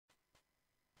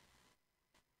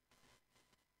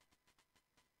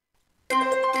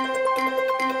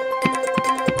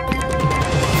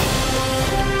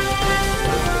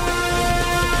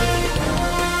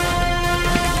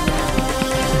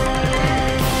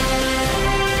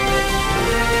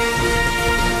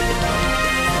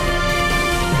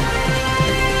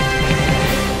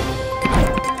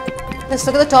Let's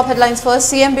look at the top headlines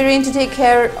first. CM Biren to take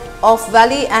care of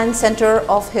Valley and Center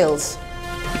of Hills.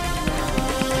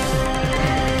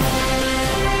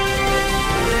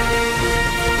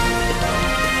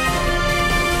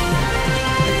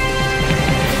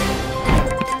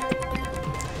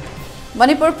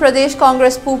 Manipur Pradesh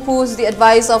Congress poo-poos the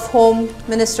advice of Home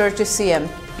Minister to CM.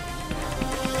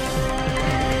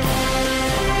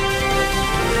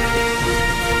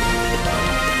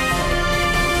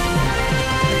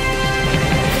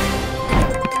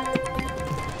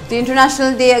 The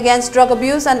International Day Against Drug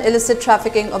Abuse and Illicit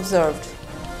Trafficking observed.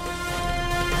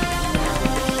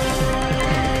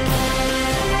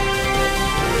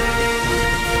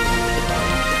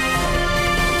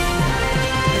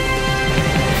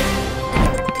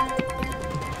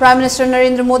 Prime Minister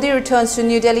Narendra Modi returns to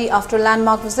New Delhi after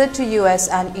landmark visit to US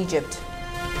and Egypt.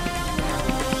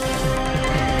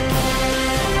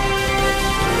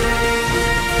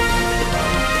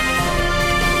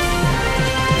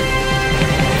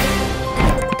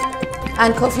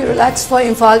 And curfew relaxed for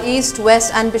Imphal East,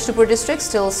 West and Bishnupur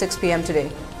districts till 6 p.m.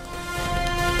 today.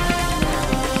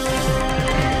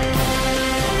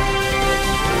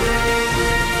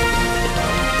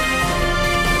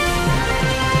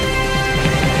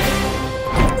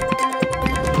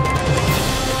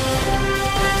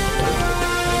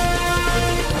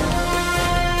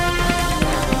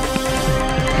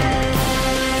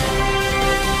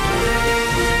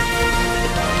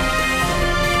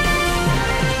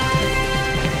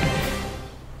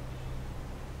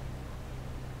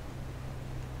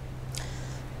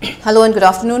 Hello and good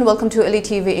afternoon. Welcome to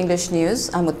ELITETV English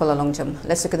News. I'm Utpala.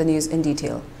 Let's look at the news in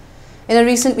detail. In a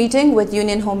recent meeting with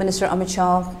Union Home Minister Amit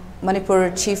Shah, Manipur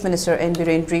Chief Minister N.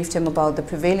 Biren briefed him about the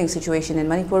prevailing situation in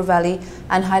Manipur Valley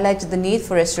and highlighted the need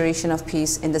for restoration of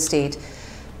peace in the state.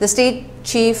 The State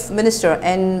Chief Minister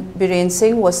N. Biren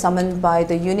Singh was summoned by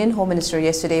the Union Home Minister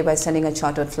yesterday by sending a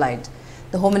chartered flight.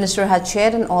 The Home Minister had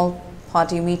chaired an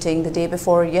all-party meeting the day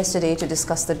before yesterday to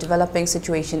discuss the developing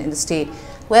situation in the state,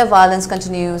 where violence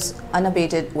continues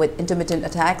unabated with intermittent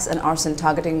attacks and arson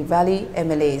targeting Valley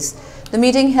MLAs. The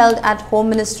meeting held at Home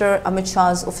Minister Amit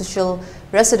Shah's official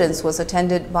residence was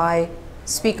attended by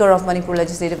Speaker of Manipur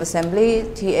Legislative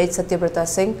Assembly T.H. Satyabrata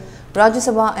Singh, Rajya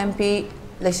Sabha MP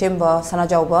Leshemba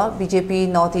Sanajauba, BJP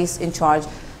Northeast in charge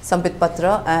Sampit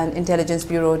Patra and Intelligence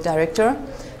Bureau Director.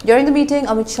 During the meeting,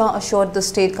 Amit Shah assured the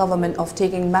state government of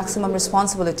taking maximum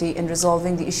responsibility in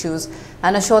resolving the issues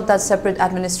and assured that separate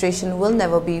administration will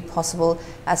never be possible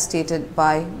as stated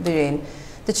by Biren.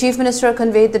 The Chief Minister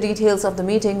conveyed the details of the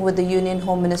meeting with the Union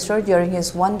Home Minister during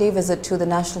his one-day visit to the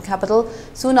national capital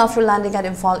soon after landing at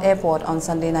Imphal Airport on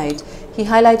Sunday night. He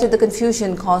highlighted the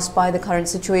confusion caused by the current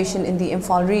situation in the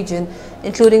Imphal region,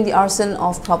 including the arson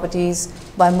of properties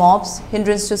by mobs,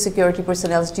 hindrance to security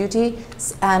personnel's duty,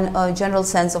 and a general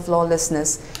sense of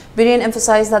lawlessness. Biren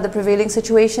emphasized that the prevailing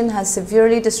situation has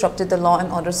severely disrupted the law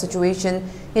and order situation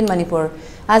in Manipur.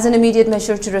 As an immediate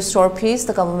measure to restore peace,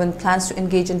 the government plans to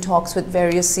engage in talks with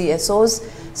various CSOs,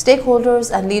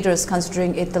 stakeholders and leaders,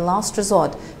 considering it the last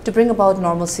resort to bring about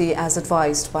normalcy as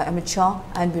advised by Amit Shah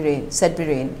and Biren, said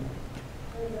Biren.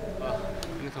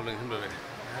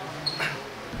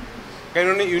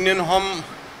 Union Home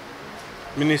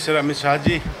Minister Amit Shah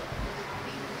ji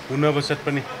una basat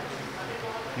pani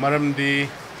maram di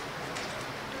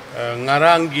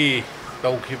ngarangi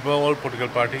taukiba all political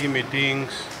party ki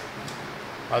meetings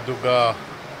aduga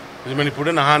Manipur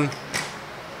nahan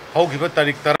haukiba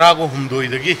tarik tarago humdoi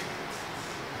dagi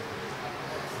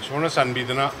sona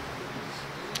sanbidana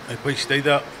ekoi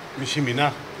staida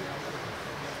mishimina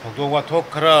hokdo wa thok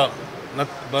khara nat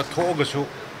ba thogasu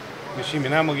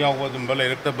mishimina mag yawa dum ba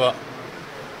lairakta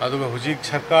aduga hujik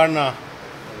sarkar na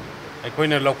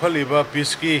ekoina local liba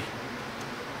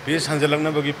peace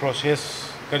hanjalakna bagi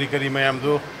process kari mayam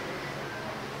do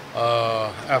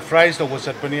appraise to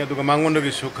satpani aduga mangonda gi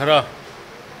sukhara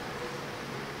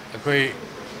ekoi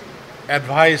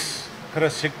advice khara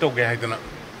sik to ge haidana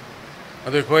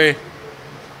adu ekoi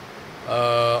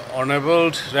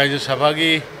honorable Rajya Sabha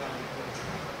gi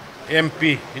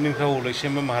MP Ininthaw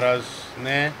Leshemba Maharaj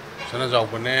ne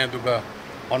Sanajauba ne aduga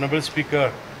honorable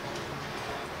speaker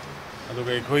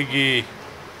aduga ekoi gi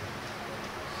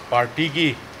party ki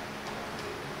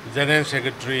General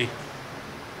Secretary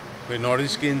koi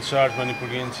Northeast ki in charge Manipur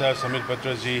ki in charge Sampit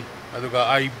Patra ji aduga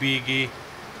IB ki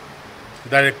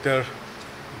director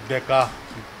Beka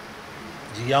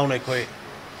ji yauna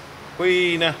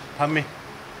koi na thame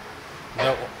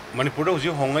da Manipur da huji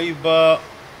hongai ba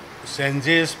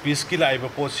Sanjay's peace ki lai ba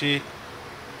posi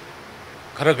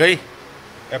khara gai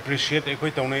appreciate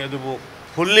ekoi taunai adubu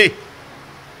fully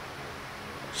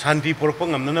Santi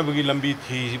Porpang Namna Bagi Lambi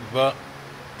Thi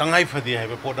tangai fadi hai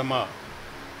pot ama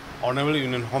Honorable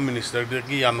Union Home Minister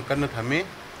ki yam kanna thame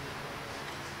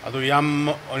ado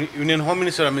yam Union Home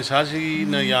Minister amisaji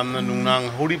na yam na nungnang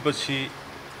hori pachi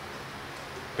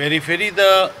periphery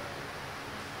da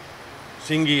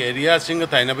singi area singa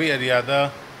tainabi area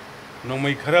da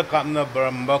nongmai khara kapna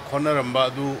baramba khona ramba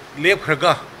adu lep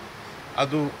khraga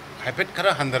adu haipet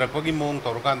khara handarakpagi mong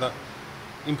torkanda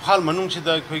Imphal manung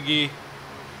sida khoigi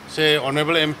se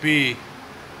Honorable MP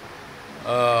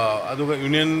aduga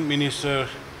Union Minister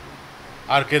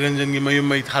R.K. Ranjan gi mayum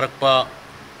mai tharakpa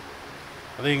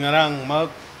adai ngarang mak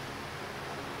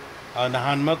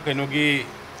nahan mak kenogi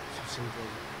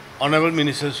Honorable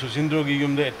Minister Susindro gi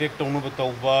yumda attack tongno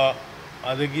batauba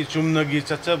adagi chumna gi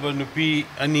chachaba nupi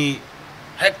ani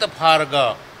hekta pharaga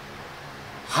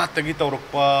hatagi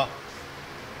tawrakpa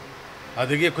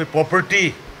adagi koi property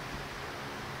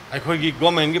akhoi gi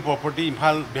government gi property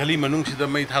Imphal Valley manung sida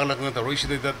mai thaglak na taroi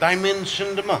sida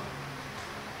dimension dama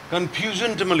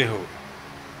confusion dama leho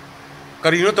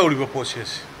karino tawriba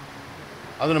process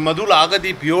aduna madula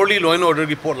agadi purely law and order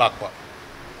gi pot lakpa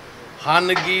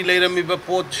hanagi leiramiba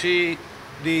pot si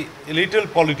di little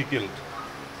political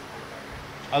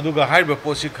aduga haiba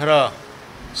pot si khara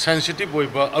sensitive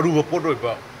oiba aruba pot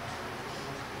oiba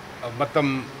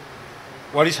matam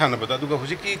wari sanabada aduga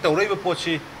hujiki tawraiba pot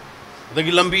si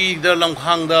dagi lambi da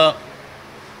lamkhang da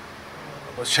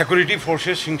security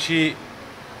forces singsi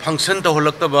function to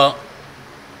holaktaba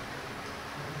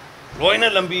loina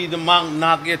lambi da mang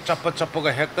nage chappa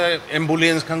ga hekta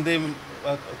ambulance khangde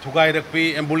thugai rakpi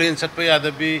ambulance chatpa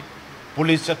yadabi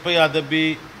police chatpa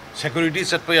yadabi security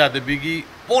chatpa yadabi gi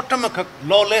potama khak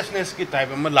lawlessness ki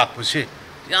type ma lakpuse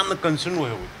yamna concern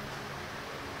ho hoy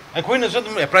akhoi na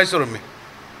sadum apply sorme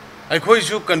akhoi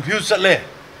su confuse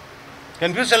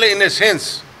chatle in a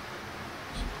sense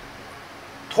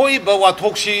thoi bawa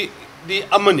thokshi di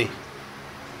amani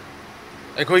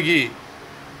akhoi gi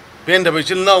pen da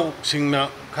baichil now singna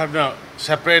kharna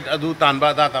separate adu tanba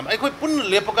da tam akhoi pun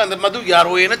lepakan da madu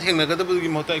yaroi na thengna ga da bu gi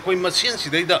mota akhoi machine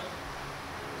sidai da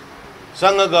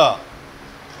sangaga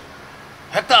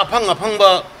hekta afang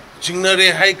ba chingnare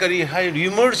hai kari hai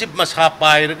rumorship masa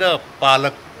pairaga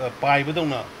palak pai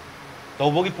badona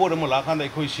tawbogi pot ma la khan da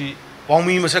akhoi si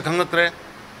Paumi masa khangatre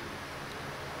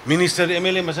minister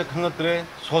MLA masa khangatre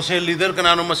social leader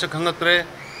kanano masa khangatre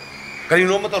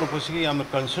karino ma tor posigi yam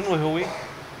concern hoyi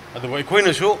adu bai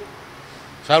khoina su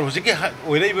sar hujiki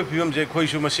oirai ba pibam je khoi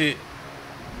su masi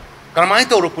karmai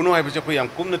tor kuno hai ba khoi yam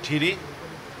kumna thiri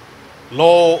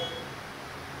law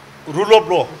rule of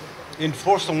law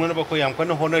enforce tongna ba khoi yam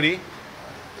kana honari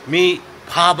mi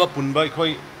phaba punba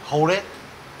khoi haure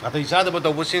atai sa da ba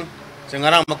tawbosing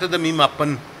sengarang makta da mi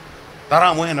mapan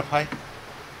Tara mo hena phai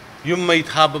yum mai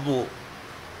thababu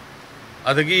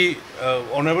adagi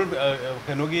honorable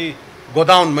kenogi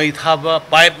godown mai thaba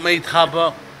pipe mai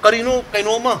thaba karino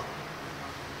kainoma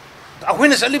akhoi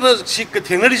saliba sik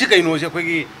thengnari si kaino se akhoi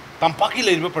gi tampaki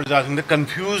leiba praja sing da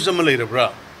confuse am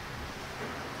leirabra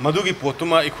madugi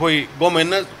potuma akhoi government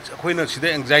na akhoi na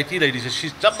sida anxiety leiri se si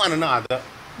chamana na ada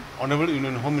Honorable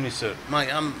Union Home Minister ma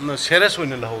yam na serious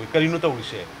hoina lahoy karino tawri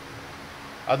se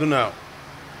aduna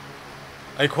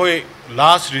akhoi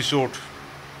last resort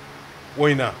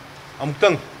oina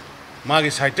amtang magi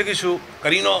site ki su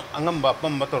karino angamba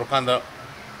pamba torkanda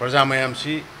praja mayam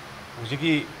si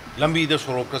hujiki lambi da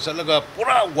sorok ka chalaga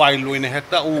pura wild oina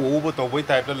hekta u to boi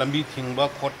type da lambi thingba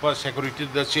khotpa security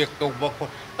da check to ba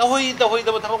ta hoi da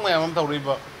thak mayam am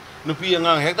tawriba nupi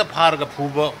angang hekta phar ga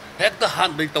phuba hekta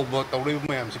han dei to ba tawriba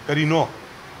mayam si karino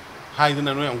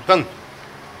haiduna no amtang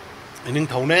ining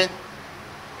thaune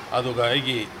aduga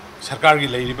aigi Sarkar gi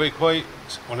leiriba khoi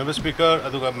Honorable Speaker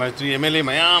aduga Manipuri MLA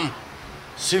mayam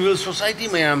civil society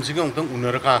mayam sigong tang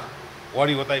unaraka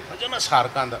wari gotai phajana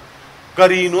sarkanda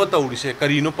karino tawrise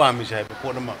karino pami sai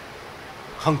potama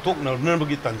khangtok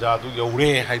narnabagi tanja du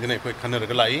yaure haidane khoi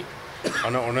khanaraga lai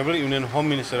ana Honorable Union Home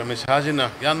Minister me sajina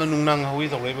yamna nungnang hawi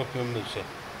tawreba film nu se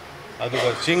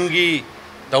aduga singi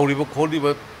tawriba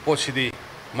kholiba posidi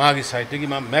magi site gi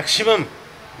ma maximum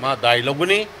ma dialogue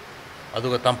ni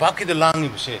aduga tampaki de langi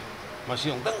bse masi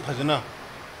ongtang phajana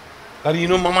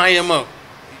karino mamai ama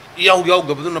yaw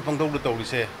gabdu na pangtau da tawri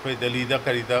se khoi Delhi da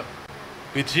karida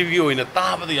prithvi oina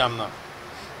tabada yamna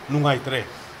nungai tre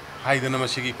haidana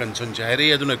masi gi concern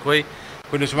jaire aduna khoi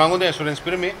koina sumango da assurance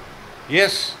pirme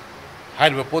yes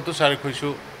haidba potu sare khoi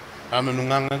su amna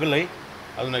nungang ga lai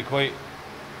aduna khoi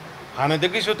hana de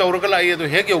gi su tawraga lai adu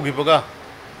hek yogi baga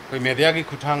khoi media gi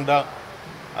khuthang da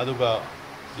aduga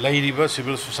lairiba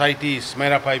civil societies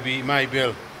mera paibi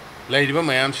maibel lairiba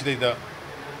mayam sidai da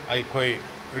ai khoi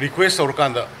request or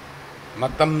kanda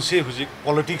matam se huzik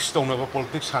politics tonaba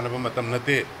politics hanaba matam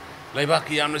nate laiba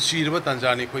ki yamna sirba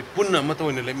tanjani koi punna ma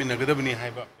toina leminagadabani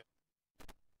haiba.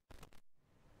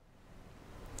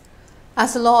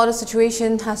 As the law order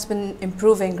situation has been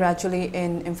improving gradually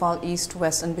in Imphal East,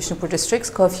 West and Bishnupur districts,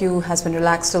 curfew has been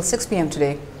relaxed till 6 p.m.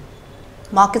 today.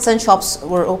 Markets and shops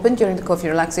were open during the curfew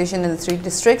relaxation in the 3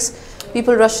 districts.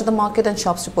 People rushed to the market and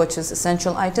shops to purchase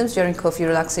essential items. During curfew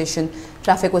relaxation,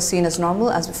 traffic was seen as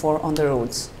normal as before on the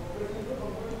roads.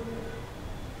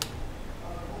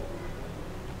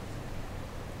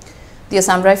 The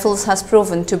Assam Rifles has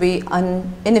proven to be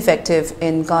ineffective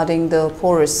in guarding the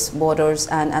porous borders,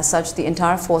 and as such the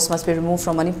entire force must be removed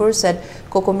from Manipur, said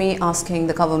Kokomi, asking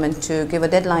the government to give a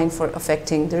deadline for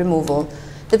effecting the removal.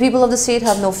 The people of the state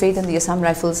have no faith in the Assam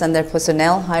Rifles and their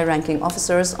personnel. High-ranking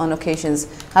officers on occasions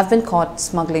have been caught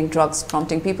smuggling drugs,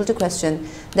 prompting people to question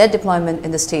their deployment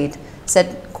in the state,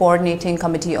 said Coordinating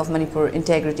Committee of Manipur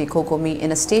Integrity Kokomi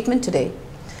in a statement today.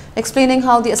 Explaining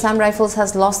how the Assam Rifles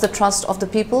has lost the trust of the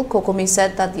people, Kokomi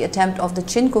said that the attempt of the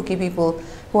Chin Kuki people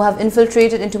who have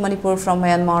infiltrated into Manipur from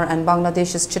Myanmar and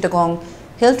Bangladesh's Chittagong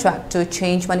hill tract to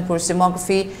change Manipur's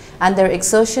demography and their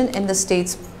exertion in the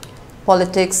state's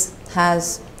politics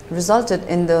has resulted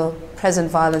in the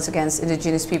present violence against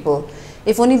indigenous people.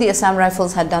 If only the Assam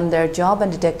Rifles had done their job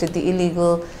and detected the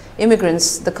illegal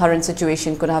immigrants, the current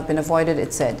situation could have been avoided,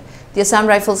 it said. The Assam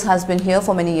Rifles has been here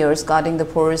for many years, guarding the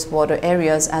porous border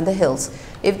areas and the hills.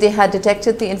 If they had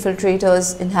detected the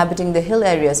infiltrators inhabiting the hill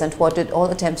areas and thwarted all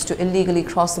attempts to illegally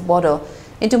cross the border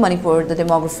into Manipur, the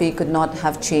demography could not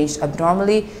have changed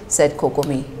abnormally, said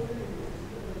Kokomi.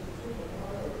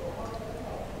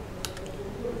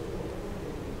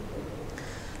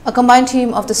 A combined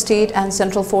team of the state and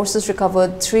central forces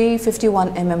recovered 3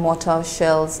 51mm mortar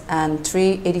shells and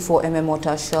 3 84mm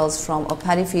mortar shells from a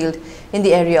paddy field in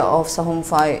the area of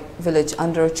Sahumphai village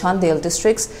under Chandel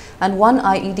districts and 1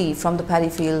 IED from the paddy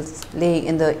fields laying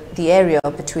in the area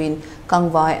between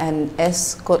Kangwai and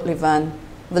S. Kotlivan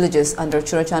villages under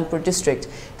Churachandpur district.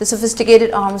 The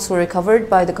sophisticated arms were recovered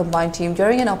by the combined team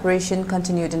during an operation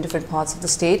continued in different parts of the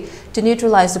state to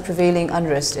neutralize the prevailing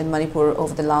unrest in Manipur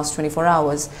over the last 24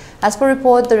 hours. As per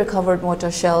report, the recovered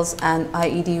mortar shells and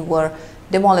IED were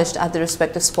demolished at the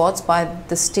respective spots by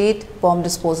the state bomb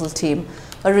disposal team.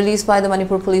 A release by the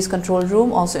Manipur Police Control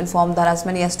Room also informed that as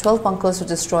many as 12 bunkers were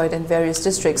destroyed in various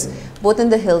districts, both in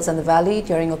the hills and the valley,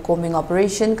 during a combing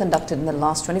operation conducted in the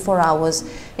last 24 hours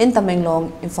in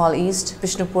Tamenglong, Imphal East,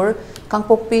 Bishnupur,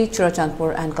 Kangpokpi,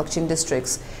 Churachandpur and Kakchin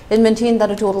districts. It maintained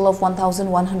that a total of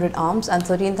 1,100 arms and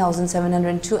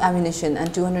 13,702 ammunition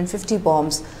and 250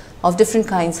 bombs of different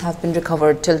kinds have been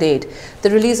recovered till date. The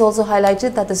release also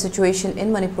highlighted that the situation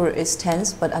in Manipur is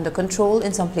tense but under control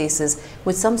in some places,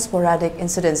 with some sporadic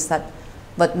incidents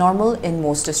but normal in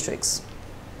most districts.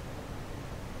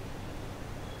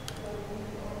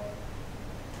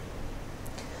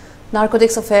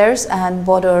 Narcotics Affairs and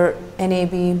Border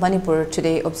NAB Manipur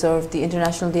today observed the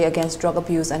International Day Against Drug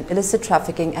Abuse and Illicit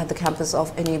Trafficking at the campus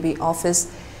of NAB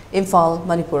office, Imphal,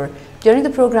 Manipur. During the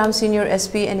program, Senior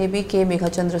SP NAB K.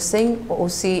 Meghachandra Singh,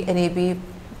 OC NAB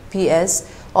PS,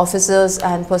 officers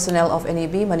and personnel of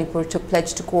NAB Manipur took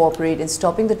pledge to cooperate in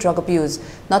stopping the drug abuse,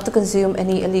 not to consume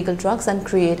any illegal drugs and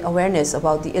create awareness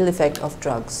about the ill effect of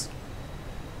drugs.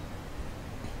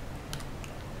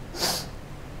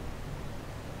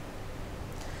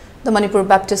 The Manipur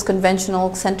Baptist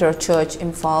Conventional Center Church,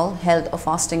 Imphal, held a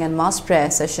fasting and mass prayer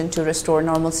session to restore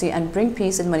normalcy and bring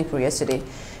peace in Manipur yesterday.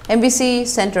 MBC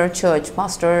Center Church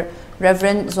Pastor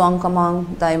Reverend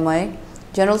Zwangkamang Daimai,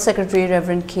 General Secretary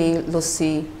Reverend K.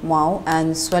 Lucy Mao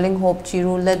and Swelling Hope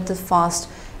Chiru led the fast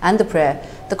and the prayer.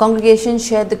 The congregation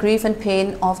shared the grief and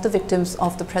pain of the victims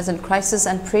of the present crisis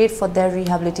and prayed for their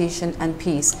rehabilitation and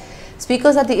peace.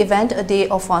 Speakers at the event, a day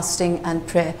of fasting and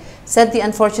prayer, said the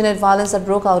unfortunate violence that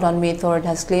broke out on May 3rd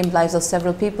has claimed lives of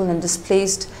several people and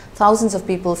displaced thousands of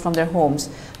people from their homes.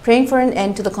 Praying for an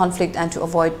end to the conflict and to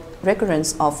avoid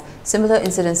recurrence of similar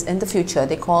incidents in the future,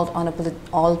 they called on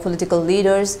all political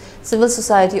leaders, civil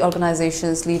society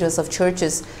organizations, leaders of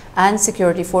churches and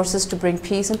security forces to bring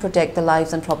peace and protect the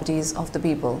lives and properties of the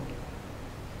people.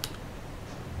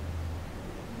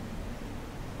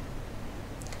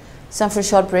 Time for a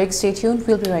short break. Stay tuned.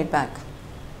 We'll be right back.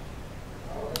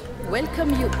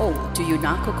 Welcome you all to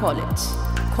UNACO College,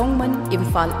 Kongman,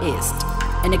 Imphal East,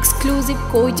 an exclusive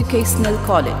co-educational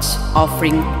college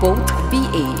offering both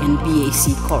BA and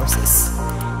BAc courses.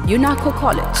 UNACO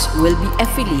College will be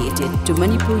affiliated to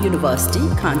Manipur University,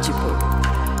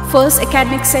 Kanchipur. First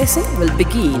academic session will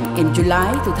begin in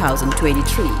July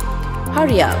 2023.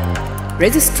 Hurry up!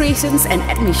 Registrations and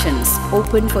admissions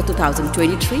open for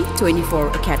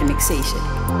 2023-24 academic session.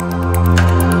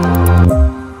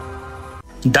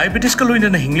 Diabetes kaloy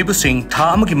na hinglibusing tha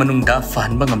amagi manungda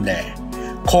fahanba ngamle.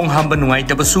 Khong hamba nungai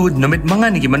tabasu numit manga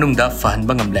nigi manungda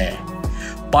fahanba ngamle.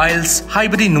 Piles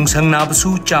haibadi nungsang nabasu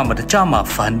chama da chama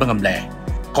fahanba ngamle.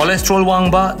 Cholesterol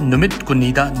wangba numit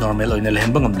kunida normal oina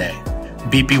lehenba ngamle.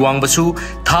 BP wangbasu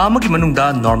tha amagi manungda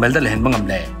normal da lehenba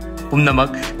ngamle. Umnamak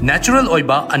natural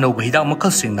oiba anoba hidak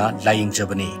makal singna laying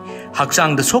jabani.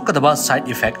 Haksang da sokadaba side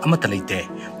effect amata leite.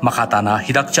 Makatana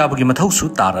hidak chabagi mathausu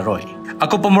tararoi.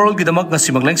 Ako pamorol gidamak nga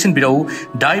si maglengsin biraw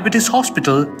Diabetes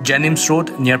Hospital, Jennings Road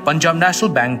near Punjab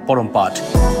National Bank, Porompat.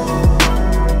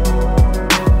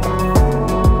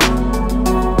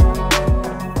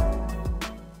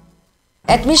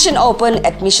 Admission open,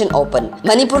 admission open.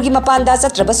 Manipur ki mapanda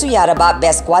satrabasu yaraba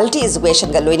best quality education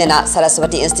ga loinana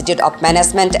Saraswati Institute of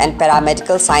Management and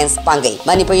Paramedical Science pangai.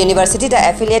 Manipur University da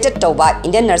affiliated toba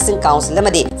Indian Nursing Council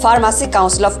amadi Pharmacy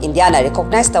Council of India na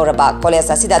recognized tawraba college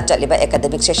asida chatliba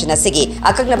academic session asigi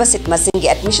akagnaba sitma singi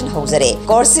admission hozare.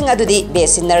 Coursing adudi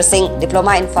BSc Nursing,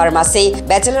 Diploma in Pharmacy,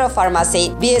 Bachelor of Pharmacy,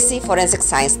 BSc Forensic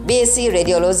Science, BSc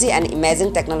Radiology and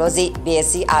Imaging Technology,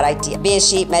 BSc RIT,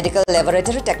 BSc Medical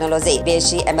Laboratory Technology, BSc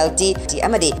MLT,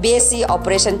 amadi BSc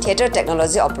Operation Theatre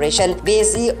Technology Operation,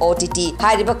 BSc OTT,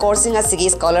 hariba coursing asigi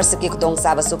scholarship ki kudong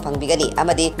saba su pangbigani,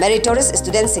 amadi meritorious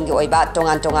students singi oiba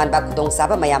tongan ba kudong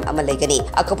saba mayam amalegani.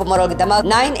 Ako pamorol gidama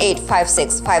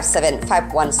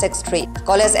 9856575163.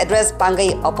 College address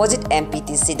Pangai opposite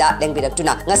MPTC da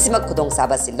lengbidaktuna ngasimak kudong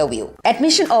saba silowiu.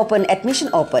 Admission open, admission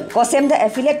open. Kosem da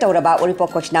affiliate tawraba uripo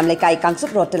coach namle kai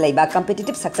Kangsup Road laiba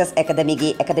Competitive Success Academy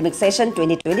gi academic session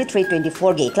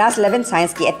 2023-24 gi class 11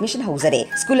 science ki admission hozare.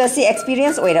 School asi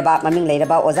experience oiraba maming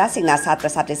leiraba oza singna satra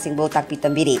satri singbo takpi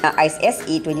tambiri. ISE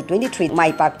 2023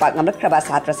 mai pak ngamrakraba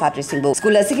satra satri singbo.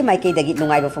 School asi ki maikei dagi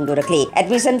nungai ba phongdorakle.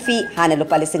 Admission fee hana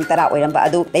lupa lising tara oiramba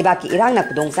adu leiba ki irang na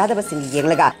kudong sadaba singi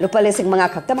yenglaga lupa lising mga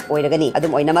khaktamak oiragani.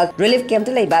 Adum oinamak relief camp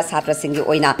to leiba satra singi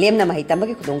oina lemna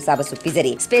mahitambagi kudong saba su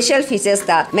pizari. Special features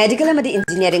ta medical amadi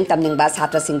engineering tamningba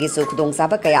satra singi su kudong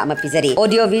saba kaya ama pizari.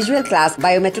 Audio visual class,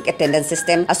 biometric attendance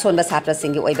system, asonba satra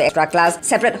singi oiba extra class,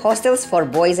 separate hostels for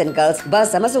boys and girls,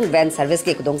 bus amasung van service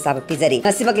ki kudong saba pizari.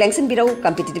 Nasibag lengsin biraw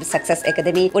Competitive Success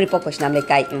Academy uripo kushnam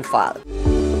lekay Imphal.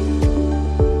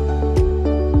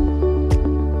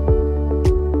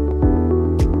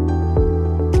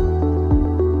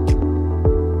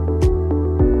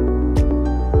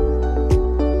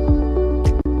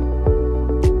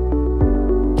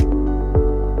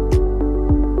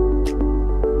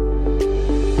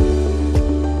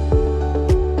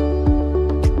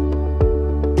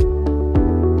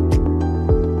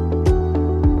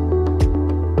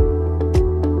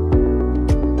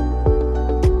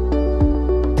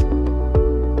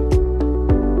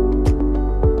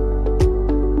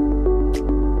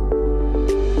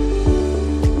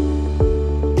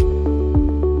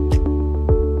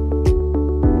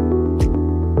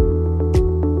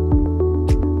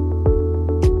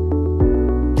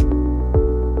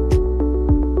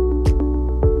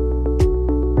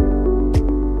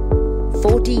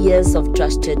 40 years of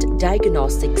trusted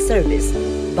diagnostic service,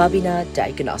 Babina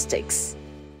Diagnostics.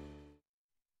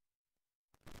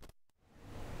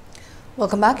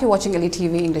 Welcome back. You're watching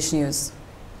ELITETV English News.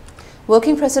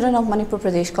 Working President of Manipur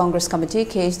Pradesh Congress Committee,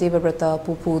 K.H. Debabrata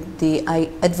pooh-poohed the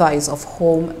advice of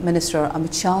Home Minister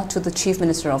Amit Shah to the Chief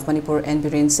Minister of Manipur, N.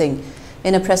 Biren Singh.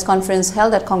 In a press conference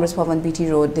held at Congress Bhavan, BT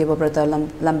Road, Debabrata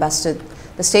lambasted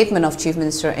the statement of Chief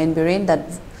Minister N. Biren that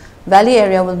Valley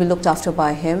area will be looked after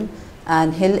by him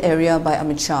and Hill area by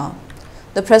Amit Shah.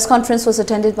 The press conference was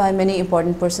attended by many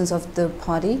important persons of the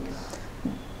party.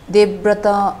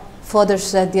 Debabrata further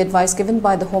said the advice given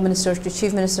by the Home Minister to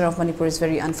Chief Minister of Manipur is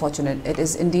very unfortunate. It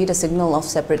is indeed a signal of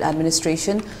separate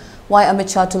administration. Why Amit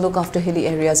Shah to look after hilly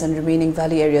areas and remaining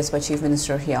valley areas by Chief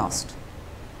Minister, he asked.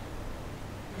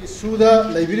 Suda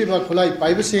Liberiba Kulai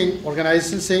Pibasing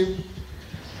Organization Sing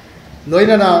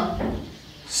Loinana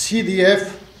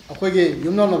CDF Akwege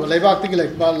Yumno of Labak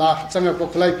like Bala Sanga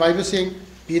Kulai Pibasing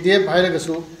PDF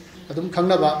Hiragasu Adum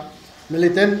Kangnaba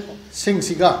Militant Sing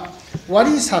Siga. What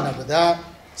is Hanabada?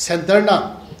 Center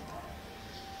na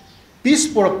peace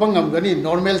porakpangam gani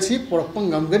normalcy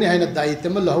porakpangam gani haina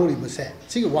daitem lahori base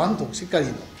sig wan to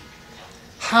sikari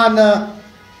hana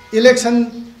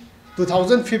election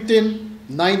 2015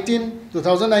 19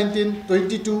 2019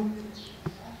 22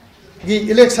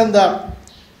 gi election da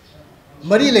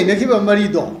mari leinaki ba mari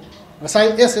do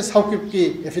ngasai ss haukip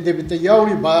ki affidavit ta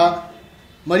yauri ba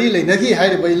mari leinaki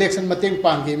haire ba election mateng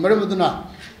panggi maramuduna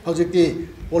hojiki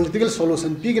political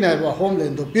solution pigna ba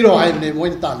homeland do piro haibne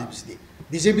moin talibsdi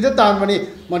BJP da tan mani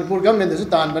Manipur government da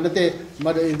tan banate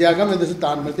India government da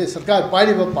tan banate sarkar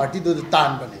pairi ba party do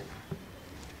tan bane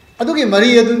adugi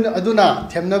mari aduna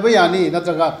themna ba yani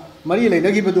natraga mari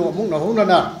leinagi badu amuk na hona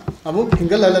na amuk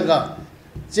hingalalaga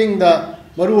jingda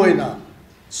maruoina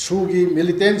sugi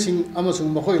militant sing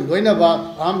amasung makoi loina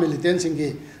ba am militant sing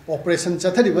gi operation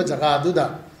chathari ba jaga aduda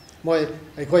moi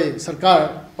aikoi sarkar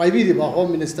paibiri ba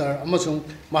home minister amasung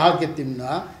mahake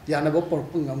timna yana ba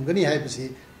porpungam gani hai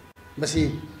basi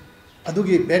masi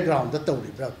adugi background da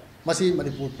tawri bra masi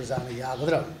Manipur prajana ya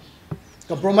gadra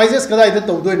compromises kada ida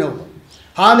tawdoi no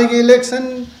hanigi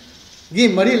election gi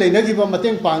mari leina gi ba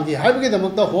mateng pangi haibgi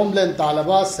damakta homeland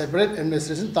talaba separate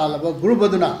administration talaba group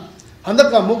aduna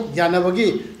handaka muk yanabagi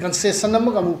concession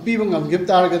amaka muk piba ngam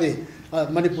giptar gadi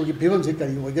Manipur ki phibam se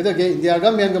kari hoigada ge India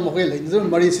government ga mokai leina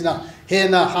mari sina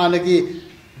hena hanagi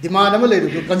demand ama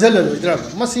leiru kanjal loidra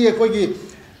masi ekoi gi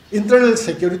internal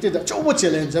security da chobo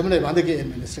challenge amne bande ke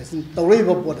administration tawrei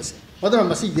ba policy madara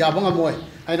masi yabanga moy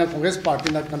aina congress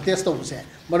party na contest to se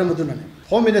maram duna ne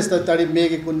home minister tari me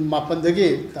ge kun mapan dage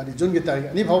tari jun ge tari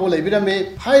ani phabo leibira me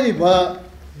hairi ba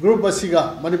group basiga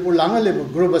Manipur langa lebo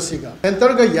group basiga center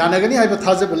ga yanagani haiba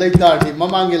thaje ba leidar di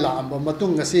mamangi la amba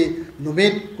matung ngasi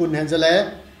numit kun henjale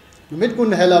numit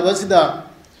kun hela basida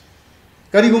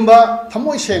karigumba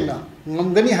thamoi sengna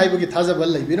ngamgani haiba gi thaje ba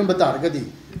leibiram ba tar gadi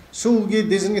sugi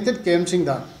designated camp sing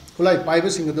da khulai paiba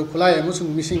sing do khulai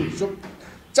amusung missing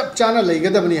chap chana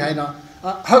leigadabani haina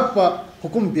hakpa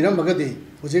hukum biram bagadi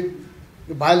hujik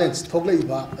violence thoklai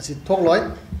ba asi thokloi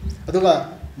aduga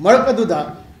marak aduda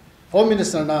home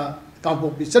minister na kampo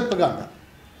bi chatpaga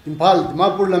Imphal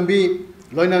Dimapur lambi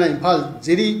loina na Imphal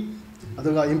Jiri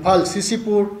aduga Imphal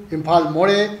Sisipur Imphal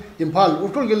More Imphal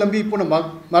Urkul ge lambi puna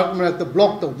mark the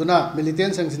block to duna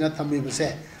militant sangsina thambi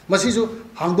base masisu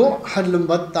hangdo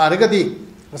hanlumba taragadi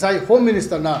masai home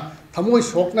minister na thamoi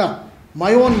sokna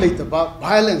mayon leitaba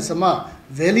violence ama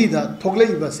valley da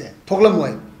thoglei base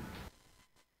thoglamoy.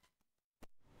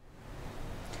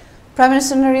 Prime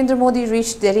Minister Narendra Modi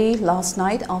reached Delhi last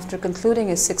night after concluding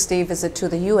his 6-day visit to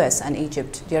the US and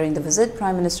Egypt. During the visit,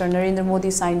 Prime Minister Narendra Modi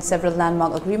signed several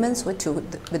landmark agreements with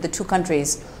the two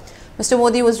countries. Mr.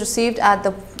 Modi was received at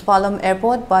the Palam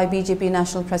airport by BJP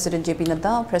National President JP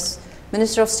Nadda,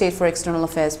 Minister of State for External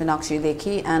Affairs Meenakshi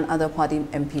Lekhi and other party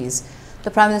MPs. The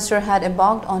Prime Minister had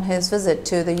embarked on his visit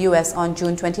to the US on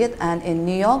June 20th, and in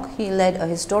New York he led a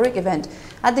historic event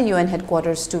at the UN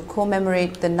headquarters to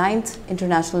commemorate the 9th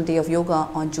International Day of Yoga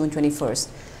on June 21st.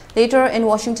 Later in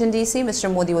Washington DC,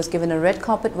 Mr. Modi was given a red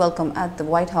carpet welcome at the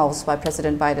White House by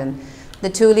President Biden. The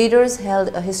two leaders held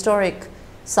a historic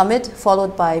summit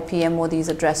followed by PM Modi's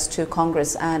address to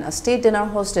Congress and a state dinner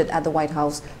hosted at the White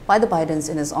House by the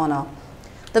Bidens in his honor.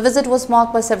 The visit was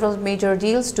marked by several major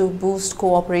deals to boost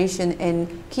cooperation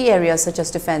in key areas such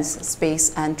as defense,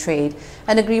 space and trade.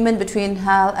 An agreement between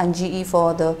HAL and GE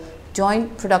for the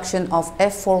joint production of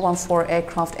F414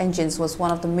 aircraft engines was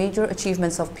one of the major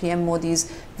achievements of PM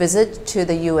Modi's visit to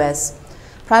the US.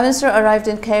 Prime Minister arrived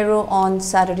in Cairo on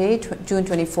Saturday, June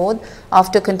 24th,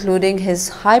 after concluding his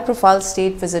high-profile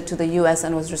state visit to the US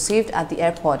and was received at the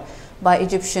airport by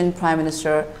Egyptian Prime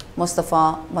Minister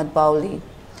Mustafa Madbouly.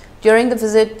 During the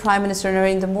visit, Prime Minister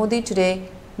Narendra Modi today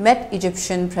met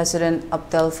Egyptian President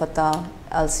Abdel Fattah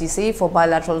al-Sisi for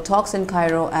bilateral talks in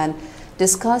Cairo and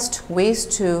discussed ways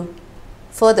to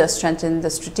further strengthen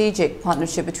the strategic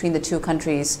partnership between the two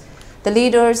countries. The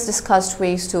leaders discussed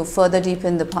ways to further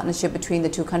deepen the partnership between the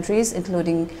two countries,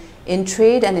 including in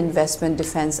trade and investment,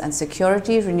 defense and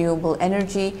security, renewable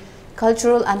energy,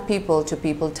 cultural and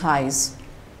people-to-people ties.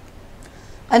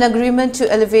 An agreement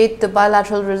to elevate the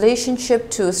bilateral relationship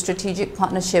to a strategic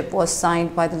partnership was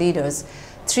signed by the leaders.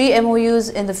 3 MOUs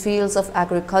in the fields of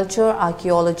agriculture,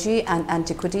 archaeology and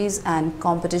antiquities and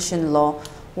competition law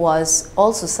was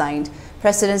also signed.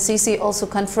 President Sisi also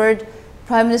conferred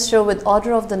Prime Minister with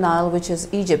Order of the Nile, which is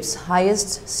Egypt's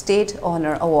highest state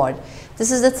honor award.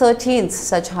 This is the 13th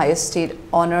such highest state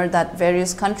honor that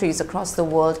various countries across the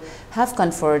world have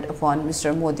conferred upon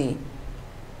Mr. Modi.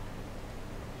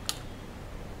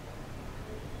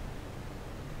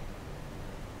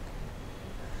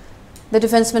 The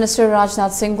Defence Minister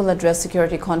Rajnath Singh will address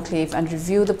security conclave and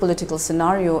review the political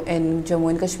scenario in Jammu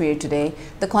and Kashmir today.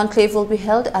 The conclave will be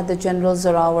held at the General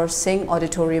Zorawar Singh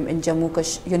Auditorium in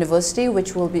Jammu University,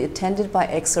 which will be attended by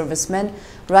ex-servicemen,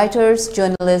 writers,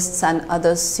 journalists and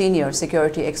other senior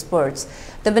security experts.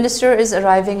 The minister is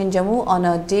arriving in Jammu on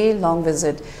a day-long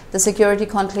visit. The security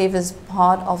conclave is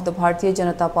part of the Bharatiya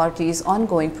Janata Party's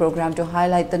ongoing program to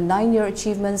highlight the 9-year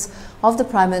achievements of the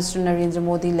Prime Minister Narendra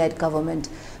Modi-led government.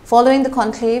 Following the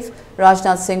conclave,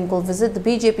 Rajnath Singh will visit the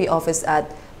BJP office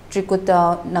at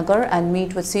Trikuta Nagar and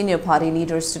meet with senior party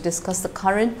leaders to discuss the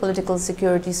current political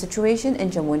security situation in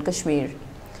Jammu and Kashmir.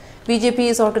 BJP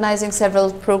is organizing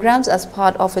several programs as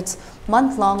part of its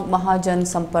month-long Mahajan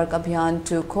Sampark Abhiyan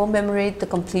to commemorate the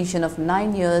completion of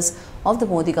 9 years of the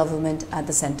Modi government at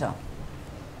the centre.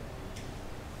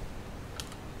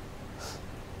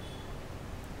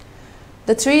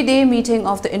 The 3-day meeting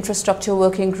of the Infrastructure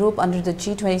Working Group under the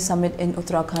G20 Summit in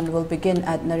Uttarakhand will begin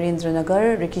at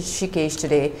Narendranagar, Rishikesh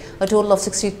today. A total of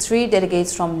 63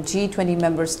 delegates from G20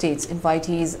 member states,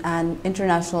 invitees and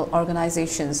international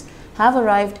organizations have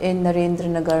arrived in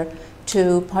Narendranagar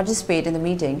to participate in the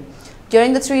meeting.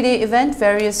 During the 3-day event,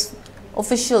 various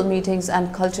official meetings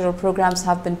and cultural programs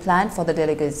have been planned for the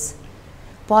delegates.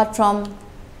 Apart from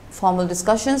formal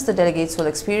discussions, the delegates will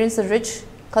experience the rich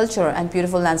culture and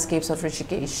beautiful landscapes of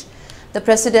Rishikesh. The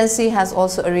presidency has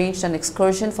also arranged an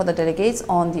excursion for the delegates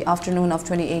on the afternoon of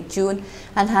 28 June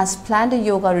and has planned a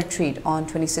yoga retreat on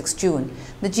 26 June.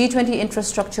 The G20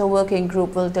 Infrastructure Working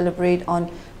Group will deliberate on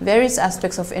various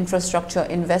aspects of infrastructure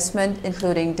investment,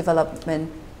 including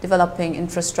developing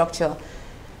infrastructure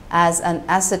as an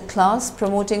asset class,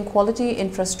 promoting quality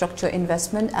infrastructure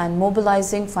investment and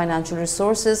mobilizing financial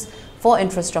resources for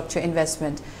infrastructure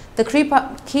investment. The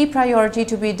key priority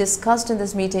to be discussed in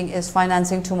this meeting is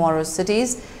financing tomorrow's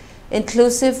cities,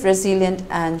 inclusive, resilient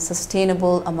and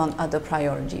sustainable, among other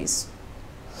priorities.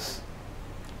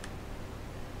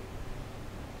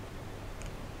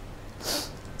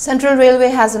 Central Railway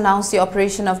has announced the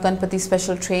operation of Ganpati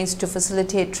special trains to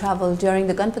facilitate travel during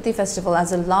the Ganpati festival,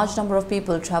 as a large number of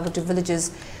people travel to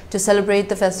villages to celebrate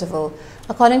the festival.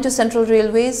 According to Central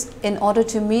Railways, in order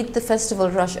to meet the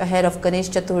festival rush ahead of Ganesh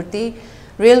Chaturthi,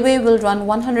 Railway will run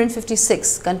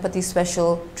 156 Ganpati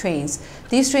special trains.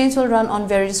 These trains will run on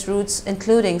various routes,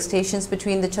 including stations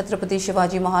between the Chhatrapati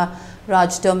Shivaji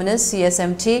Maharaj Terminus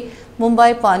 (CSMT),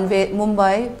 Mumbai,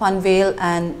 Panvel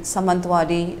and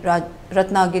Samantwadi,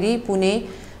 Ratnagiri, Pune,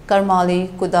 Karmali,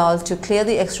 Kudal to clear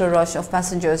the extra rush of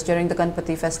passengers during the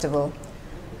Ganpati festival.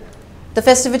 The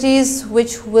festivities,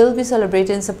 which will be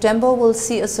celebrated in September, will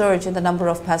see a surge in the number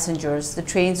of passengers. The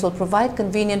trains will provide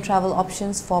convenient travel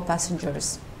options for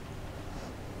passengers.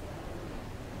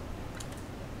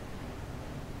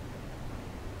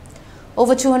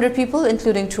 Over 200 people,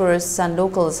 including tourists and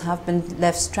locals, have been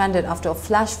left stranded after a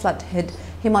flash flood hit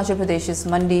Himachal Pradesh's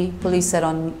Mandi, police said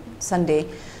on Sunday.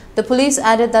 The police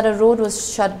added that a road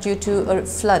was shut due to a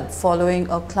flood following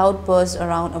a cloud burst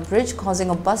around a bridge, causing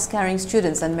a bus carrying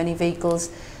students and many vehicles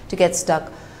to get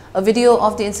stuck. A video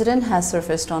of the incident has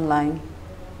surfaced online.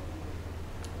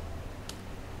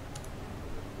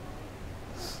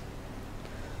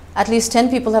 At least 10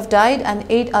 people have died and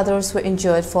 8 others were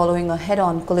injured following a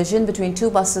head-on collision between 2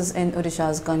 buses in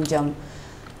Odisha's Ganjam.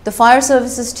 The fire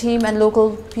services team and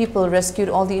local people rescued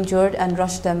all the injured and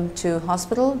rushed them to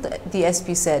hospital, the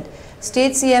SP said.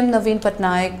 State CM Naveen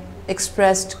Patnaik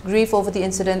expressed grief over the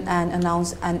incident and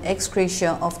announced an ex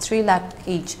gratia of 3 lakh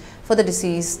each for the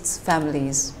deceased's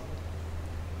families.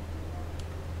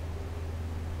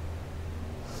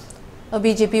 A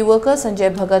BJP worker,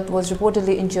 Sanjay Bhagat, was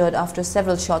reportedly injured after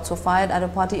several shots were fired at a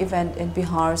party event in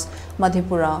Bihar's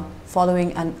Madhepura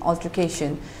following an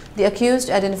altercation. The accused,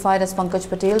 identified as Pankaj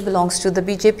Patel, belongs to the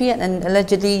BJP and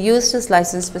allegedly used his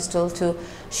licensed pistol to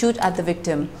shoot at the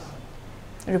victim,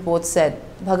 reports said.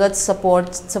 Bhagat's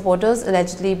supporters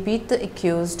allegedly beat the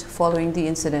accused following the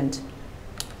incident.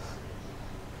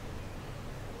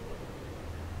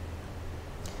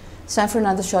 It's time for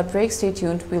another short break. Stay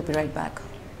tuned. We'll be right back.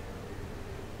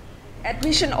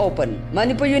 Admission open.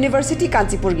 Manipur University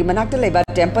Kanchipur gi manakta leba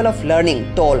Temple of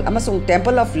Learning Toll amasung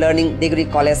Temple of Learning Degree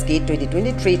College ki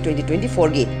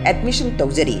 2023-2024 gi admission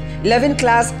tawjari. 11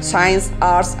 class Science,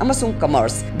 Arts amasung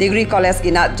Commerce. Degree College gi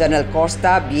na General Course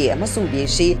ta BA amasung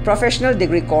BSc, Professional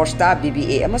Degree Course ta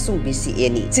BBA amasung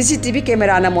BCA ni. CCTV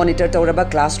camera na monitor tawraba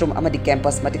classroom amadi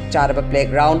campus matik charaba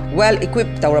playground, well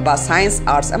equipped tawraba Science,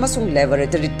 Arts amasung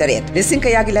laboratory taret. Lising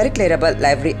kaya gi larik leraba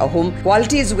library ahum.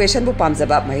 Quality education bu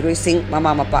pamjaba mairoi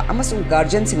Mama Mapa amasung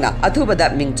guardian singna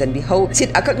athubada mingchan bihau sit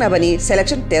akaknabani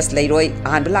selection test leiroi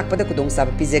ahan lakpada kudong sab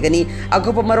pizegani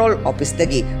agopa marol office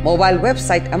dagi mobile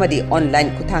website amadi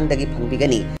online kuthang dagi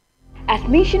phangbigani.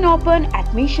 Admission open,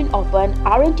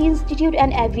 R&T Institute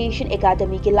and Aviation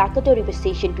Academy ke Lakatori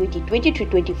Session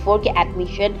 2023-24 ke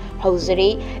admission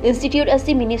Hausare Institute as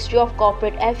the Ministry of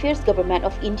Corporate Affairs Government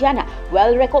of India na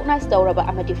well recognized Tauraba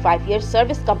amati 5-year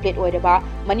service complete oiraba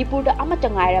Manipur da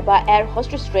amatangairaba Air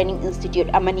Hostess Training Institute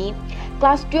amani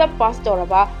class 12 pass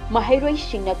Tauraba Mahairoi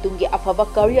Singna tungi afaba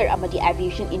career amati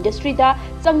aviation industry da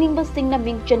changningba singna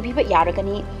mingchan biba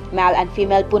yaragani male and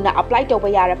female punna apply tawba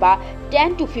yaraba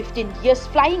 10 to 15 years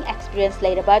flying experience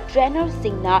lairaba trainer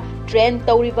singna train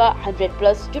tauriba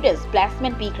 100+ students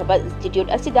placement pikraba institute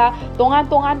asida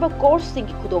tongan ba course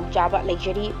singi khudong chaba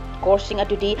leijari course sing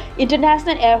atudi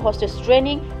international air hostess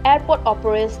training, airport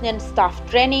operation staff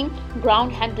training,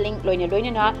 ground handling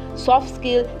loina soft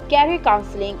skill, career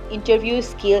counseling, interview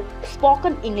skill,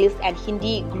 spoken English and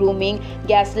Hindi, grooming,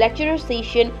 guest lecturer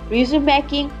session, resume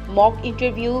making, mock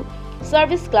interview,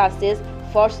 service classes,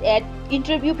 first aid,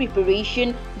 interview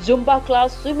preparation, Zumba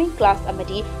class, swimming class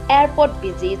amadi, airport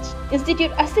visits,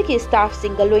 institute asiki staff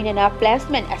single loinana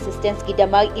placement assistance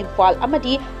kidamag Imphal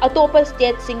amadi atopa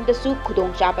state sing the su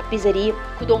khudong chaba pizari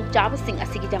khudong chaba sing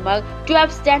asiki damag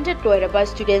 12 standard loiraba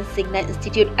students singna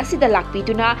institute asida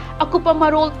lakpiduna akupa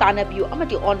marol tanabiu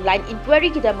amadi online inquiry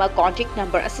kidamag contact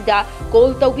number asida call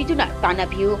tawbiduna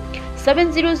tanabiu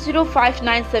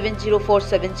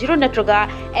 700597047 natraga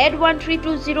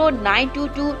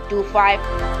 8132092225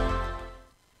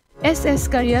 SS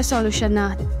Career Solution na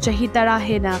chahi tara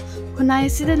hena khunai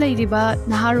sida leiriba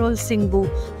naharol singbu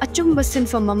achumba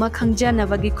sinfam mama khangjana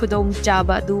bagi khudong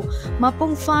chaba du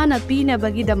mapung fana pina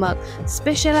bagi damak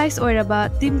specialized oiraba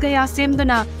team kaya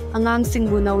semdona angang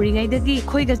singbu nauringai dagi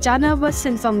khoiga chana ba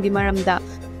sinfam gi maramda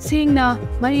singna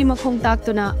mari makhong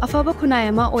taktuna afaba khunai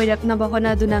ama oirakna ba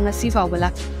hona duna ngasi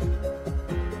fawbalak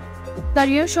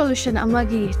Career Solution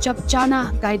amagi chap chana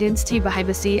guidance thi ba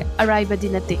haibasi arriba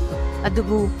dinate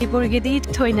adubu ipurgedi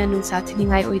thoina nungsa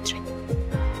thiningai oitre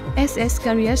SS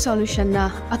Career Solution na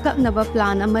akaknaba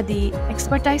plan amadi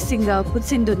expertise singa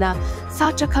putsinduna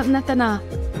sacha khaknatana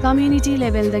community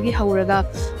level dagi hauraga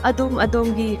adom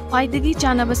gi paidagi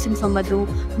chanaba sinfam adu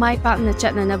mai pakna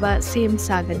chatnanaba same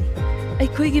sagani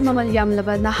aikhoigi mamal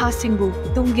yamlaba naha singbu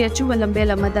tungge chuwa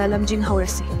lambela mada lamjing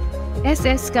haurasi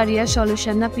SS Career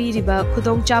Solution na piriba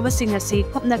khudong chaba singasi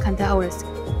khopna khanta haurasi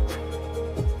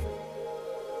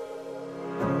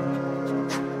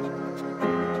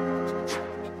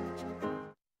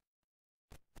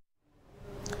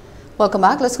Welcome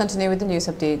back. Let's continue with the news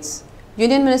updates.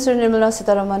 Union Minister Nirmala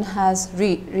Sitharaman has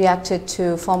reacted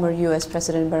to former US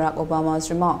President Barack Obama's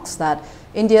remarks that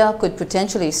India could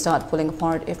potentially start pulling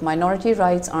apart if minority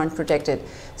rights aren't protected.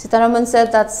 Sitharaman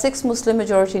said that 6 Muslim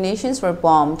majority nations were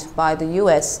bombed by the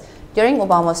US during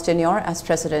Obama's tenure as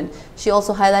president. She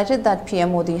also highlighted that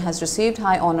PM Modi has received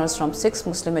high honors from 6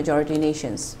 Muslim majority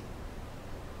nations.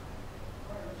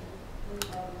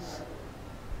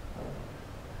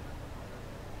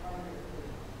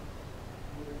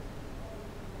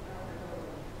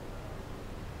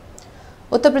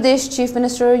 Uttar Pradesh Chief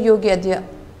Minister Yogi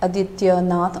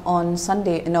Adityanath on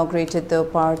Sunday inaugurated the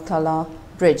Parthala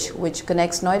Bridge, which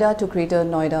connects Noida to Greater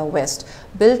Noida West.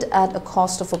 Built at a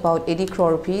cost of about 80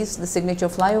 crore rupees, the signature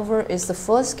flyover is the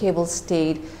first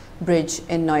cable-stayed bridge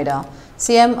in Noida.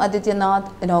 CM Adityanath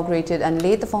inaugurated and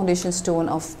laid the foundation stone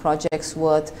of projects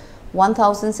worth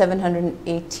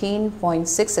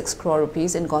 1,718.66 crore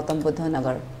rupees in Gautam Buddha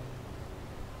Nagar.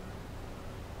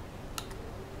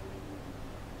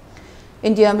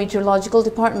 India Meteorological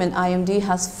Department IMD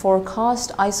has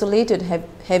forecast isolated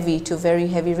heavy to very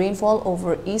heavy rainfall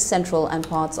over east central and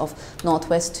parts of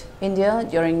northwest India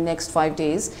during next 5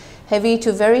 days. Heavy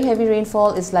to very heavy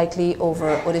rainfall is likely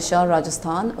over Odisha,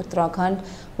 Rajasthan, Uttarakhand,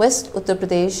 West Uttar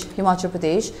Pradesh, Himachal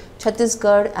Pradesh,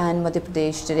 Chhattisgarh and Madhya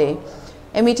Pradesh today.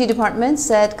 MET Department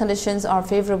said conditions are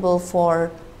favorable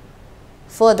for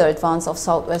further advance of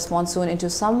southwest monsoon into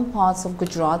some parts of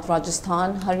Gujarat,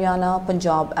 Rajasthan, Haryana,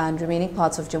 Punjab and remaining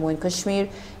parts of Jammu and Kashmir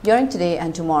during today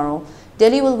and tomorrow.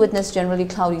 Delhi will witness generally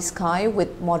cloudy sky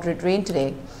with moderate rain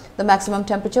today. The maximum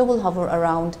temperature will hover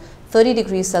around 30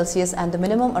 degrees Celsius and the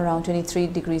minimum around 23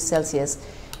 degrees Celsius.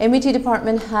 MET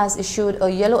Department has issued a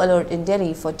yellow alert in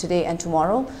Delhi for today and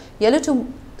tomorrow.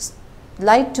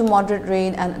 Light to moderate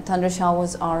rain and thunder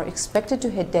showers are expected to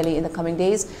hit Delhi in the coming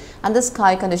days, and the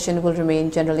sky condition will remain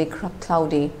generally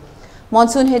cloudy.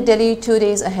 Monsoon hit Delhi 2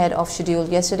 days ahead of schedule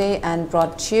yesterday and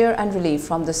brought cheer and relief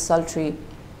from the sultry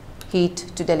heat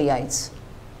to Delhiites.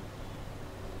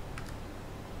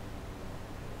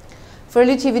 For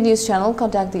ELITETV News Channel,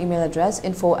 contact the email address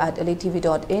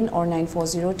info@elitetv.in or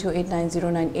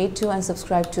 9402890982 and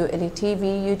subscribe to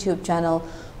ELITETV YouTube channel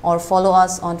or follow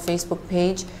us on Facebook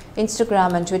page,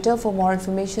 Instagram and Twitter for more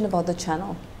information about the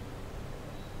channel.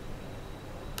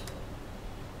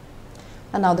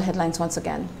 And now the headlines once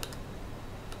again.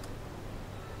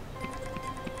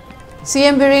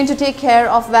 CM Biren to take care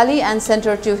of valley and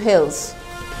center to hills.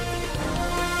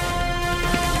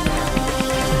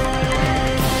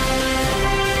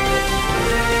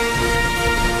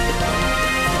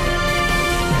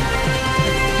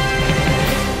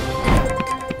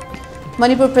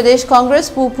 Manipur Pradesh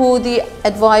Congress poo-poo the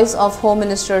advice of Home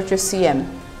Minister to CM.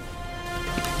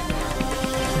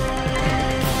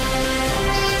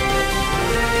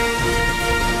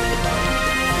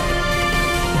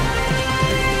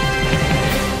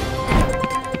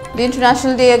 The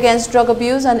International Day Against Drug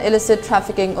Abuse and Illicit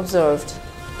Trafficking observed.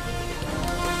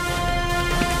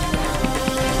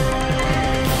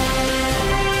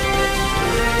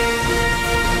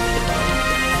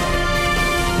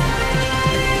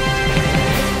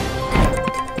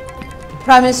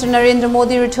 Prime Minister Narendra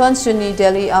Modi returns to New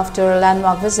Delhi after a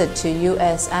landmark visit to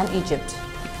US and Egypt.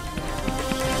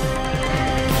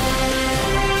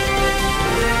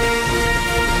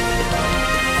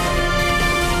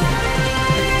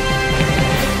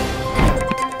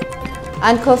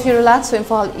 And curfew relaxed for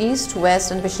Imphal East,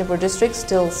 West and Bishnupur districts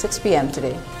till 6 p.m.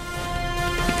 today.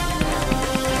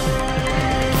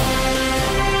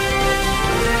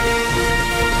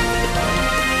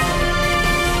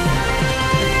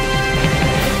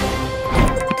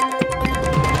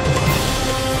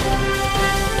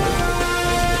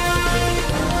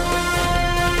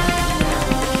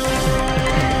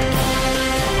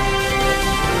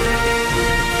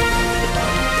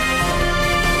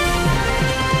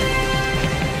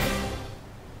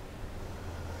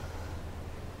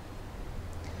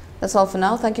 That's all for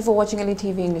now. Thank you for watching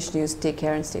ELITETV English News. Take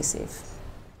care and stay safe.